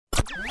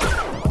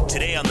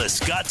Today on the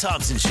Scott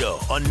Thompson Show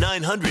on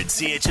 900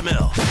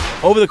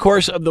 CHML. Over the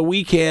course of the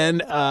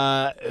weekend,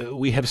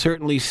 we have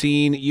certainly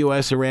seen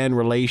U.S.-Iran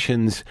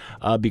relations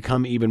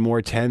become even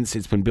more tense.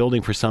 It's been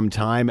building for some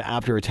time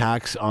after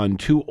attacks on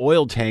 2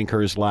 oil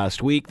tankers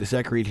last week. The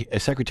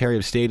Secretary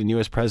of State and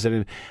U.S.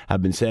 President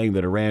have been saying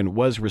that Iran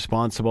was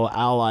responsible,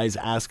 allies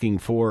asking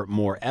for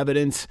more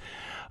evidence.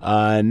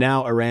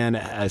 Now Iran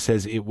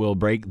says it will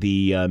break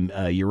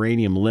the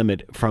uranium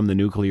limit from the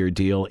nuclear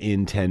deal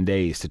in 10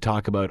 days. To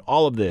talk about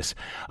all of this,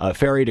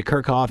 Ferry de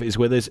Kerkhoff is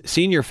with us,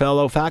 Senior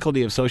Fellow,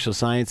 Faculty of Social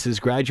Sciences,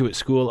 Graduate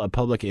School of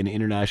Public and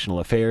International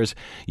Affairs,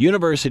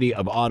 University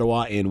of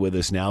Ottawa, and with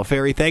us now.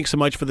 Ferry, thanks so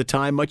much for the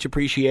time. Much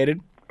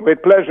appreciated.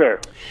 With pleasure.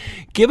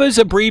 Give us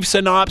a brief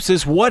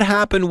synopsis. What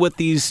happened with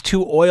these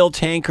 2 oil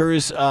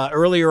tankers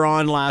earlier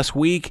on last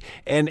week,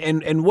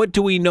 and what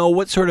do we know?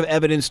 What sort of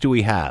evidence do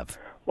we have?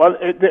 Well,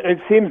 it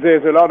seems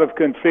there's a lot of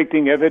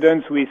conflicting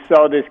evidence. We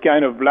saw this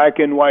kind of black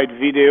and white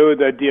video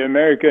that the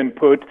American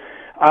put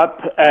up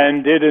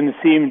and didn't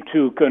seem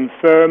to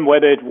confirm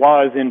whether it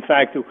was, in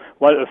fact,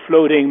 a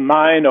floating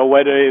mine or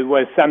whether it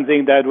was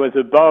something that was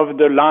above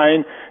the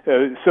line.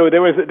 So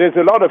there's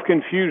a lot of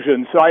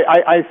confusion. So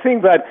I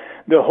think that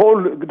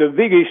the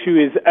big issue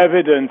is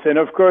evidence. And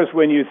of course,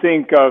 when you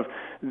think of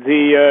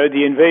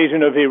the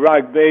invasion of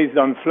Iraq based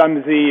on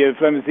flimsy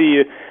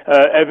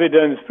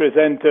evidence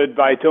presented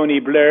by Tony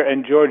Blair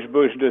and George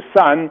Bush the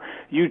son,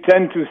 you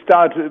tend to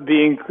start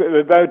being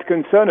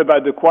concerned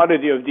about the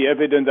quality of the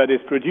evidence that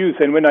is produced.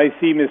 And when I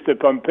see Mr.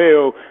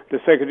 Pompeo, the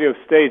Secretary of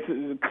State,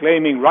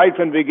 claiming right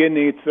from the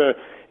beginning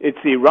it's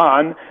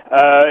Iran,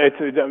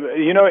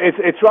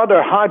 it's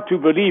rather hard to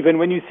believe. And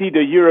when you see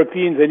the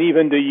Europeans and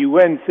even the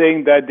UN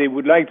saying that they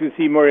would like to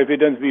see more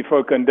evidence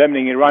before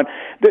condemning Iran,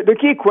 the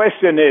key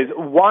question is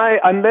why,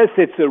 unless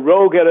it's a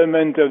rogue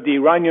element of the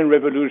Iranian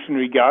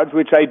Revolutionary Guards,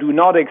 which I do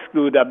not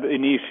exclude ab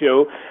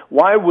initio,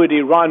 why would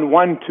Iran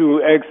want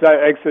to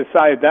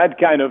exercise that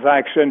kind of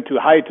action to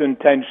heighten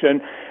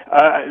tension?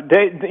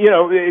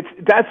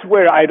 That's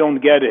where I don't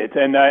get it,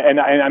 and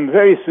I'm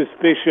very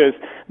suspicious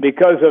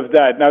because of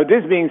that. Now,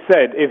 this being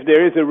said, if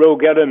there is a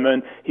rogue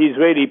element, he's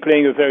really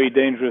playing a very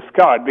dangerous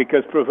card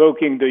because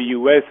provoking the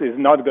U.S. is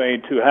not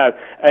going to have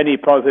any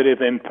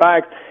positive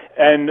impact,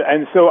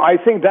 and so I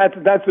think that's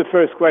the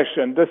first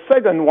question. The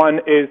second one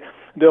is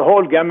the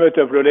whole gamut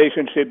of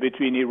relationship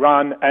between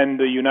Iran and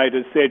the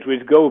United States,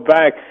 which go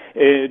back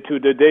to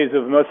the days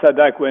of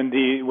Mossadegh when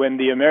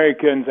the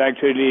Americans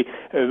actually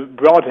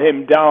brought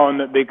him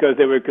down because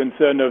they were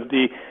concerned of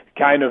the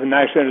kind of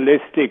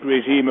nationalistic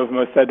regime of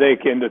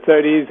Mossadegh in the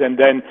 30s, and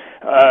then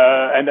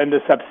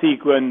the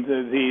subsequent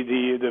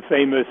the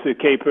famous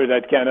caper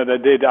that Canada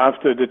did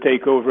after the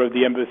takeover of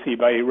the embassy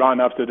by Iran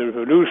after the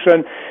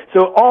revolution.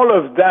 So all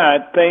of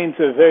that paints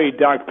a very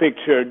dark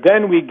picture.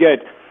 Then we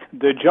get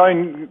the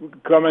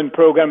Joint Common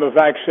Program of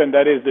Action,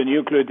 that is the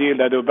nuclear deal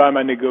that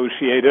Obama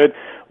negotiated,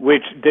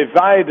 which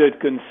divided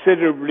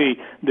considerably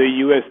the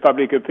U.S.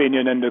 public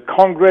opinion and the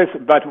Congress,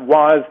 but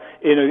was,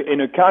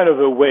 in a kind of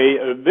a way,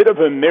 a bit of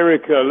a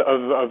miracle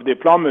of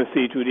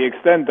diplomacy, to the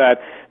extent that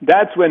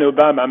that's when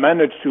Obama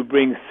managed to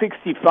bring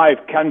 65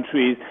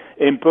 countries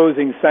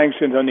imposing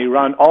sanctions on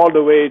Iran, all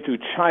the way to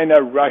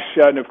China,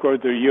 Russia, and of course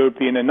the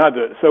European and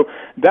others. So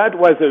that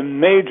was a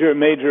major,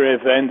 major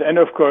event. And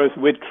of course,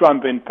 with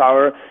Trump in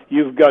power,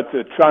 you've got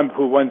Trump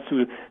who wants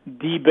to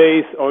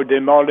debase or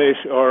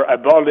demolish or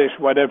abolish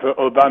whatever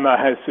Obama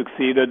has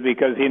succeeded,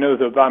 because he knows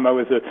Obama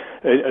was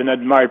an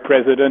admired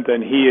president,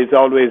 and he is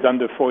always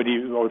under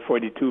 40 or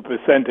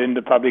 42% in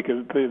the public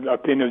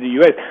opinion of the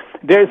U.S.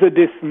 There's a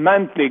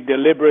dismantling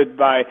deliberate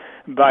by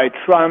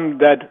Trump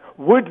that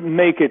would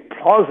make it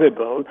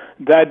plausible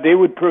that they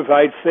would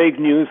provide fake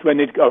news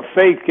or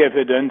fake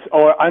evidence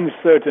or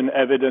uncertain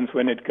evidence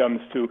when it comes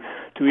to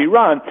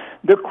Iran.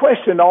 The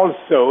question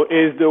also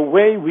is the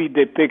way we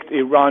depict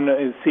Iran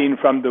is seen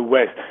from the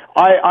West.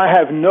 I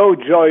have no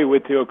joy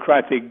with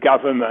theocratic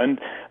government,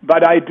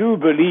 but I do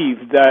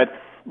believe that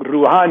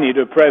Rouhani,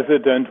 the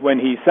president, when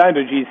he signed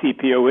the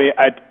JCPOA,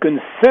 had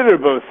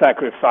considerable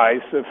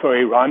sacrifice for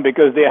Iran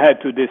because they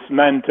had to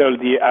dismantle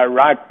the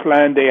Iraq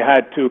plan. They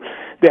had to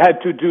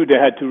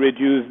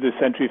reduce the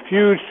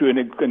centrifuge to a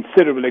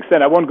considerable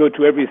extent. I won't go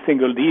to every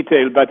single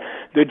detail, but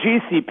the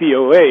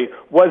JCPOA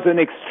was an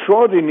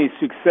extraordinary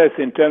success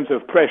in terms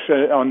of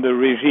pressure on the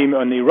regime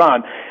on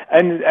Iran.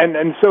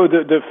 And so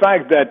the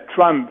fact that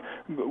Trump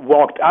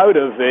walked out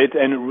of it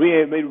and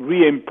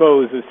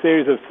reimposed a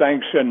series of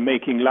sanctions,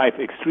 making life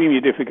extremely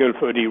difficult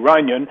for the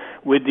Iranian,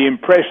 with the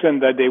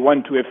impression that they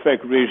want to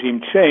effect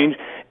regime change,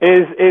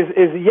 is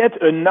yet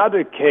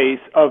another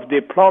case of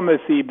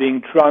diplomacy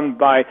being trumped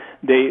by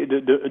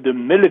the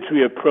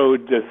military approach,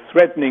 the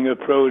threatening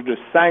approach, the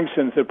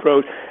sanctions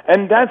approach,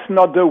 and that's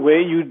not the way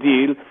you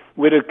deal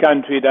with a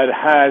country that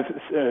has,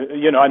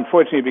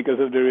 unfortunately because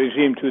of the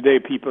regime today,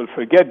 people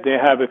forget they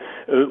have a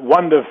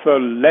wonderful,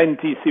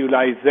 lengthy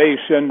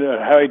civilization, a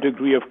high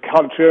degree of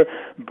culture,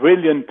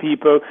 brilliant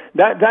people.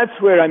 That's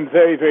where I'm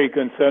very, very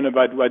concerned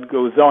about what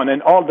goes on,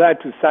 and all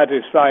that to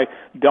satisfy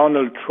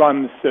Donald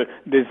Trump's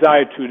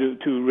desire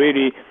to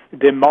really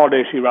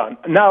demolish Iran.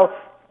 Now,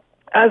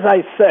 as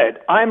I said,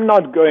 I'm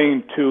not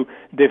going to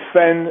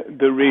defend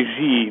the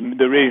regime.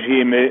 The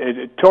regime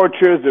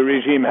tortures. The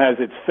regime has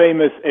its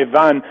famous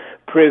Evan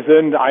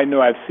prison. I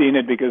know I've seen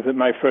it because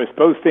my first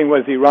posting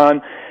was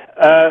Iran.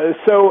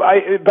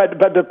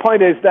 But the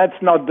point is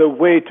that's not the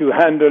way to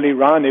handle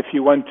Iran if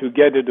you want to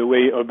get it the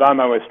way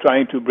Obama was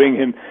trying to bring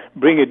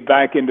it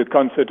back in the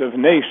concert of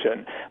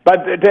nations. But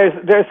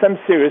there's some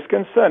serious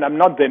concern. I'm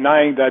not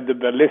denying that the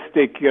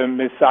ballistic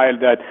missile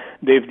that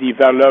they've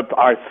developed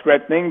are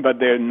threatening, but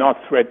they're not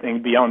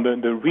threatening beyond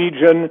the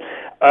region.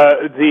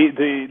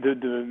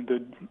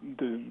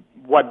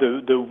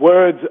 The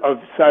words of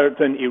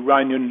certain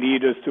Iranian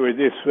leaders towards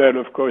Israel,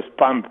 of course,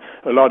 pump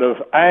a lot of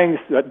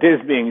angst.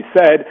 This being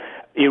said,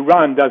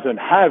 Iran doesn't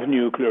have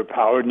nuclear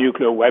power,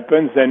 nuclear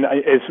weapons, and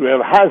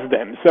Israel has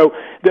them. So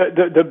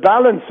the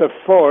balance of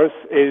force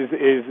is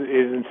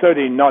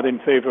certainly not in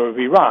favor of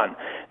Iran.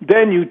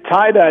 Then you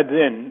tie that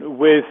in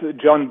with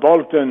John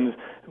Bolton's,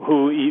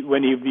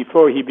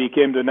 before he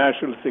became the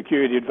national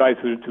security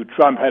advisor to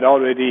Trump, had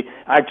already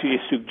actually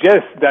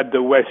suggested that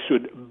the West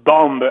should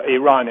bomb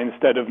Iran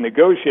instead of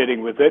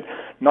negotiating with it.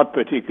 Not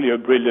particularly a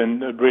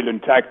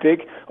brilliant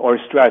tactic or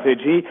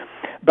strategy.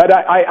 But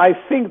I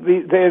think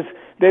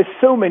there's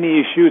so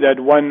many issues that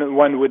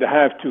one would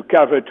have to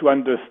cover to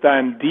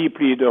understand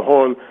deeply the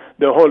whole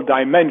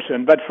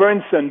dimension. But for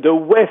instance, the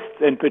West,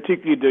 and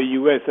particularly the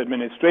U.S.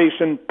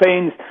 administration,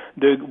 paints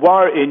the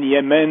war in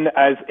Yemen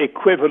as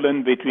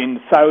equivalent between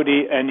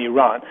Saudi and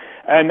Iran.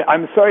 And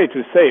I'm sorry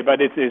to say,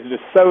 but it is the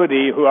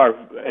Saudi who are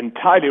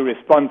entirely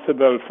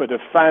responsible for the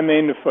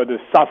famine, for the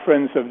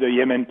sufferance of the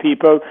Yemen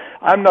people.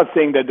 I'm not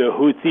saying that the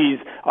Houthis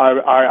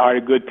are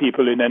good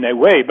people in any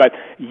way, but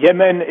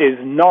Yemen is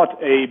not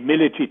a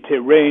military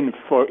terrain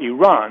for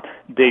Iran.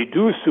 They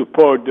do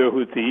support the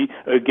Houthi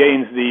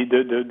against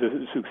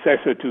the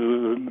successor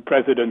to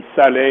President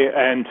Saleh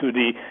and to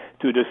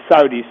the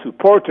Saudi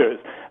supporters.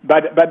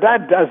 But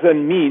that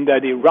doesn't mean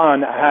that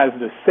Iran has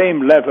the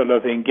same level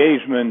of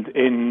engagement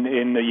in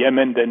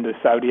Yemen than the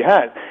Saudi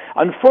has.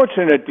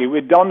 Unfortunately,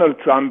 with Donald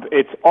Trump,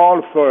 it's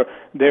all for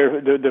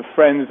the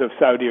friends of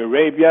Saudi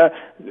Arabia.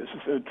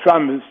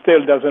 Trump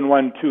still doesn't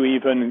want to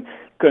even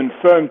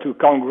confirm to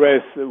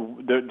Congress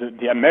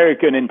the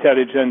American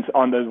intelligence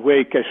on the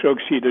way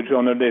Khashoggi, the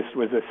journalist,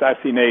 was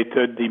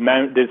assassinated,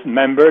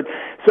 dismembered.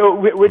 So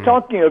we're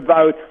talking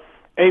about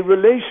a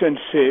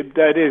relationship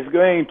that is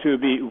going to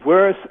be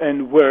worse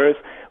and worse,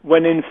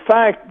 when in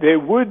fact there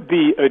would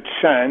be a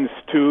chance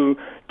to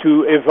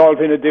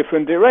evolve in a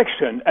different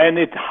direction. And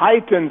it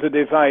heightens the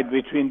divide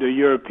between the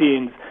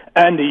Europeans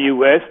and the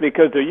U.S.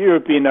 because the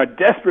Europeans are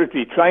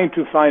desperately trying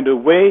to find a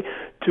way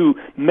to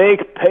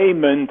make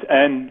payment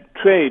and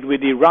trade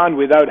with Iran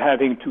without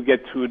having to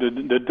get through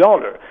the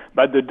dollar.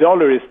 But the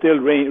dollar is still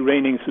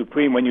reigning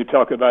supreme when you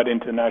talk about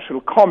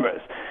international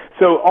commerce.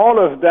 So all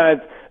of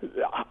that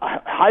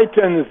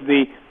heightens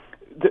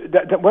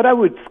what I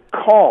would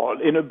call,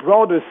 in a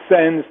broader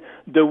sense,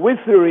 the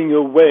withering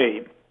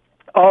away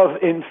of,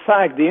 in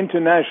fact, the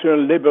international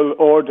liberal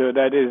order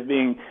that is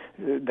being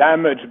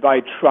damaged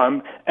by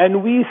Trump,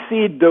 and we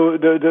see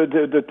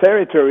the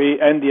territory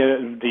and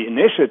the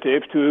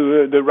initiative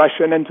to the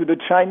Russian and to the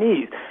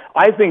Chinese.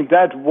 I think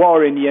that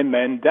war in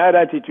Yemen, that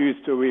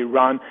attitude to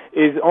Iran,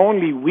 is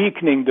only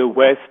weakening the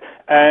West,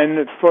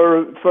 and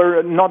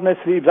for not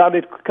necessarily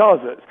valid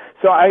causes.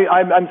 So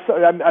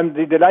I'm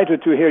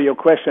delighted to hear your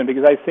question,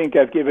 because I think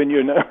I've given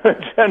you a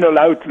general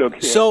outlook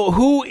here. So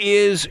who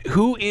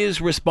is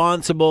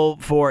responsible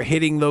for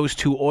hitting those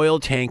two oil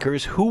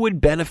tankers? Who would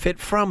benefit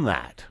from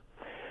that?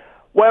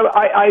 Well,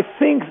 I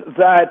think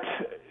that,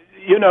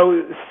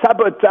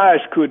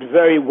 sabotage could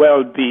very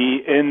well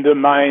be in the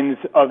minds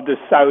of the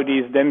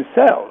Saudis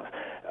themselves.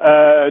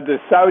 The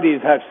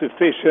Saudis have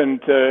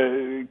sufficient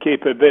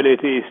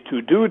capabilities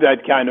to do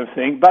that kind of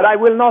thing, but I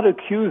will not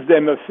accuse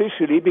them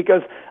officially,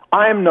 because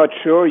I'm not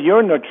sure,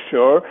 you're not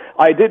sure.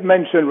 I did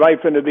mention right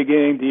from the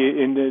beginning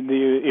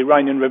the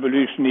Iranian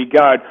Revolutionary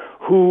Guard,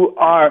 who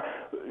are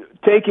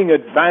taking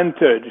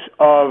advantage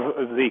of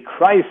the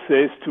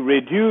crisis to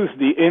reduce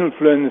the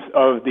influence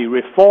of the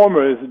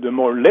reformers, the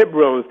more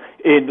liberals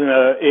in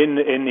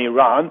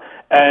Iran,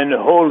 and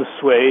hold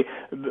sway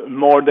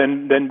more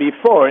than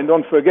before. And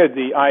don't forget,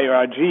 the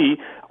IRG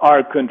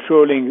are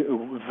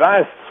controlling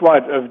vast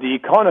swath of the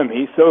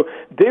economy, so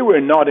they were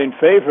not in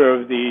favor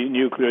of the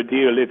nuclear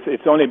deal.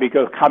 It's only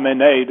because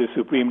Khamenei, the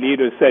supreme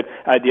leader, said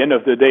at the end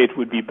of the day it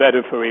would be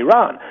better for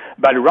Iran.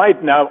 But right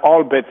now,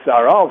 all bets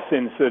are off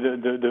since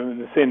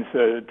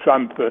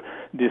Trump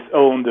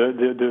disowned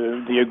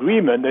the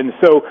agreement, and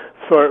so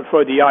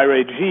for the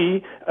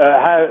IRG,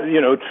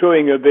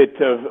 throwing a bit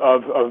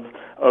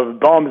of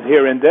bombs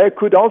here and there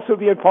could also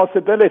be a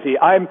possibility.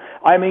 I'm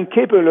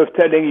incapable of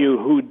telling you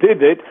who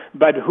did it,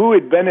 but who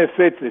it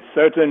benefits is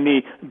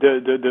certainly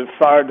the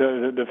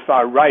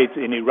far right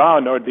in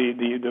Iran, or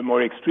the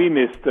more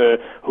extremists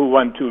who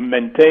want to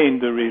maintain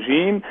the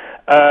regime.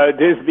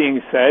 This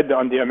being said,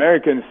 on the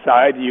American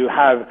side, you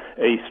have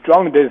a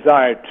strong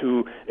desire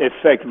to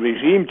effect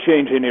regime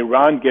change in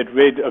Iran, get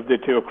rid of the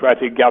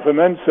theocratic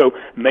government, so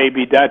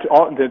maybe that's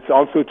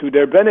also to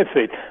their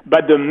benefit.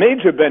 But the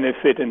major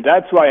benefit, and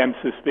that's why I'm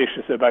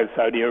suspicious about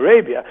Saudi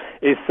Arabia,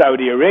 is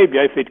Saudi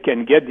Arabia, if it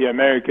can get the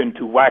American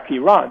to whack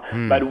Iran.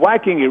 But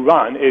whacking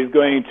Iran is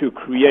going to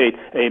create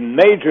a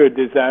major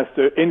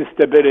disaster,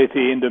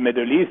 instability in the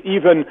Middle East.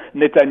 Even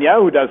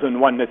Netanyahu doesn't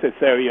want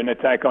necessarily an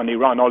attack on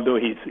Iran, although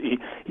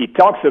he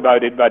talks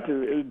about it, but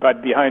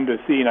behind the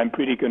scene, I'm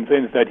pretty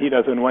convinced that he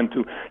doesn't want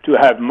to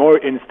have more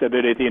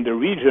instability in the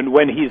region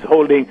when he's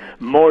holding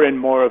more and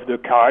more of the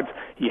cards.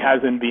 He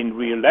hasn't been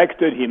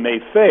re-elected. He may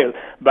fail.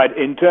 But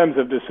in terms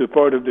of the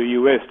support of the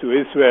U.S. to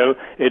Israel,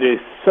 it is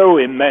so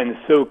immense,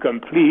 so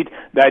complete,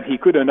 that he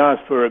couldn't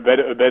ask for a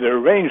better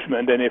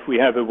arrangement. And if we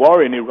have a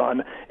war in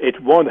Iran,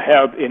 it won't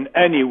help in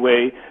any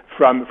way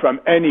from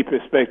any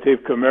perspective,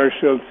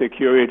 commercial,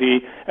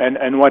 security,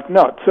 and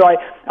whatnot. So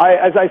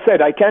as I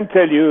said, I can't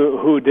tell you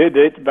who did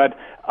it, but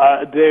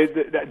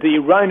the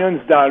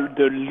Iranians are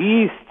the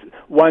least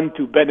one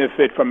to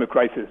benefit from a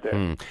crisis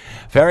there.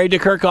 Ferry de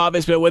Kerkhoff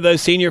has been with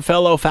us, Senior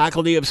Fellow,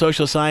 Faculty of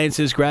Social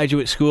Sciences,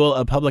 Graduate School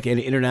of Public and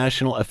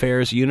International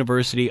Affairs,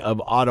 University of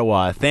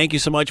Ottawa. Thank you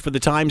so much for the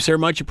time, sir.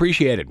 Much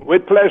appreciated.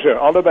 With pleasure.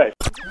 All the best.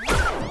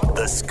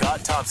 The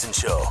Scott Thompson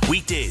Show,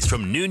 weekdays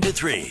from noon to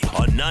 3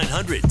 on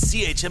 900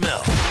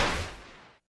 CHML.